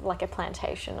 a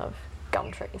plantation of gum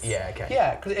trees. Yeah, okay.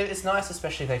 Yeah, because it's nice,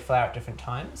 especially if they flower at different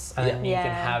times, and then you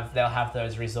Yeah. can they'll have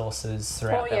those resources All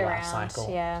throughout their year life round.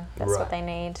 cycle. Yeah, that's Right. what they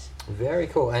need. Very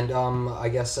cool. And I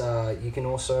guess you can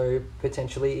also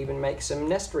potentially even make some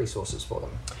nest resources for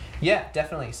them. Yeah,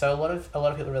 definitely. So a lot of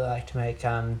people really like to make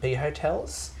bee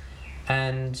hotels,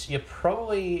 and you're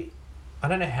probably, I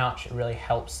don't know how much it really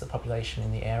helps the population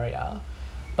in the area,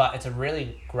 but it's a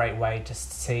really great way to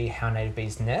see how native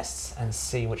bees nest and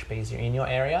see which bees are in your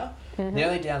area. Mm-hmm. The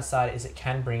only downside is it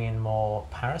can bring in more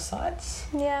parasites.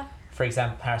 Yeah. For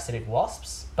example, parasitic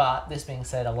wasps. But this being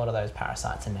said, a lot of those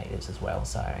parasites are natives as well.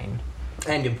 So I mean,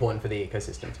 And important for the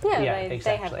ecosystem. Yeah, Yeah, they have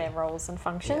exactly. their roles and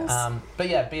functions. but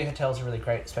yeah, bee hotels are really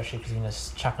great, especially because you can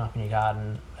just chuck them up in your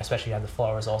garden, especially if you have the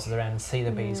floral resources around, and see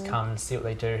the bees come, see what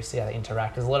they do, see how they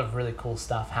interact. There's a lot of really cool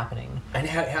stuff happening. And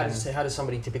how does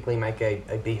somebody typically make a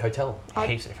bee hotel?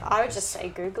 Heaps of different I would ways. just say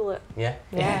Google it. Yeah?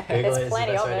 Yeah, Google there's is the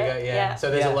plenty best of way to it. go, Yeah. So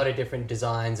there's Yeah. a lot of different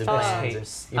designs of Oh, grounds. yeah. And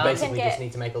Heaps. you You basically can just get-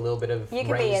 need to make a little bit of You can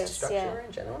be raised as structure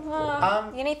in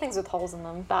general. You need things with holes in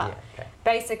them, but Yeah, okay.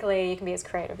 basically you can be as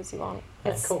creative as you want.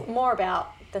 Yeah, It's cool. more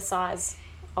about the size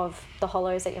of the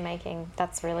hollows that you're making.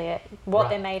 That's really it. What Right.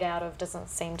 they're made out of doesn't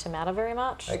seem to matter very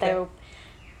much. Okay. They'll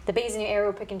the bees in your area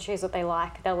will pick and choose what they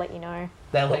like. They'll let you know.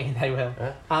 They will.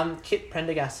 Yeah. Kit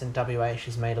Prendergast in WA,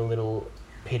 she's made a little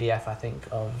PDF, I think,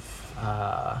 of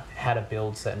how to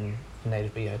build certain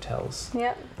native bee hotels,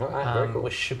 Yep. All right, very cool.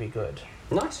 which should be good.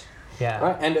 Nice. Yeah. All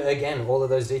right, and again, all of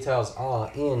those details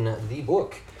are in the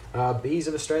book, Bees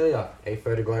of Australia, a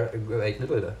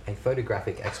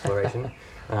photographic exploration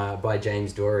by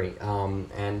James Dory,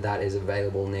 and that is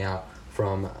available now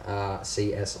from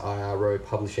CSIRO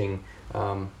Publishing,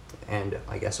 and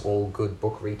I guess all good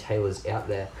book retailers out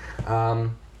there.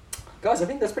 Guys, I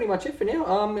think that's pretty much it for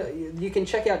now. You can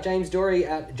check out James Dory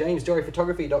at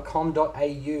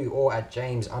jamesdoryphotography.com.au or at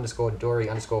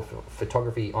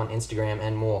James_Dory_photography on Instagram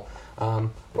and more.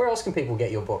 Where else can people get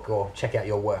your book or check out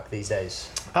your work these days?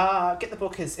 Get the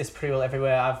book is pretty well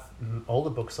everywhere. All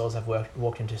the bookstores I've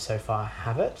walked into so far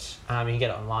have it. You can get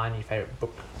it online, your favourite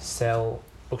book sale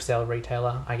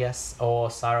retailer, I guess, or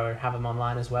Saro have them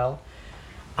online as well.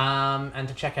 And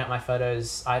to check out my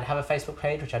photos, I have a Facebook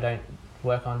page, which I don't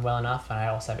work on well enough, and I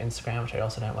also have Instagram, which I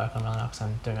also don't work on well enough because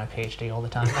I'm doing my PhD all the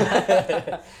time.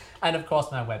 And of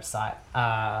course my website,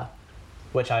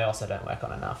 which I also don't work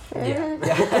on enough.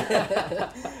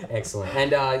 Yeah. Excellent.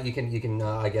 And you can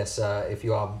I guess if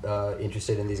you are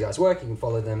interested in these guys' work, you can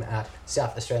follow them at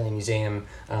South Australian Museum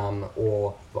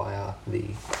or via the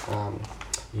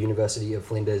University of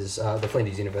Flinders, the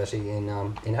Flinders University in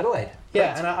Adelaide.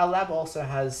 Yeah, and our lab also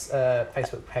has a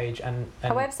Facebook page and A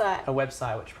website. a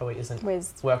website which probably isn't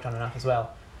With worked on enough as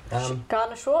well.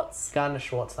 Gardner Schwartz. Gardner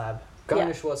Schwartz Lab.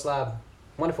 Gardner Yeah. Schwartz Lab.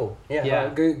 Wonderful. Yeah. Yeah.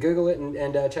 Google it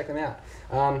and check them out.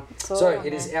 all So on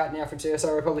it is there. out now from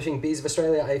CSIRO Publishing, Bees of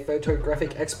Australia, a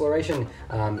photographic exploration.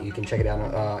 You can check it out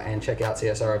and check out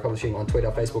CSIRO Publishing on Twitter,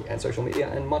 Facebook, and social media,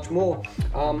 and much more.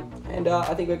 And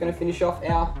I think we're going to finish off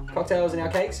our cocktails and our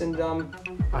cakes, and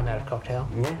I know a cocktail.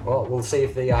 yeah, well, we'll see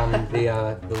if the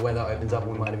weather opens up,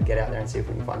 and we might even get out there and see if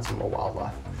we can find some more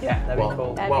wildlife. Yeah, that'd be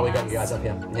cool. That'd While be we got nice. you guys up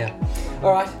here. Yeah.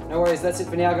 All right, no worries. That's it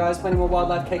for now, guys. Plenty more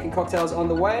wildlife cake and cocktails on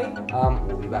the way.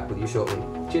 We'll be back with you shortly.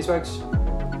 Cheers, folks.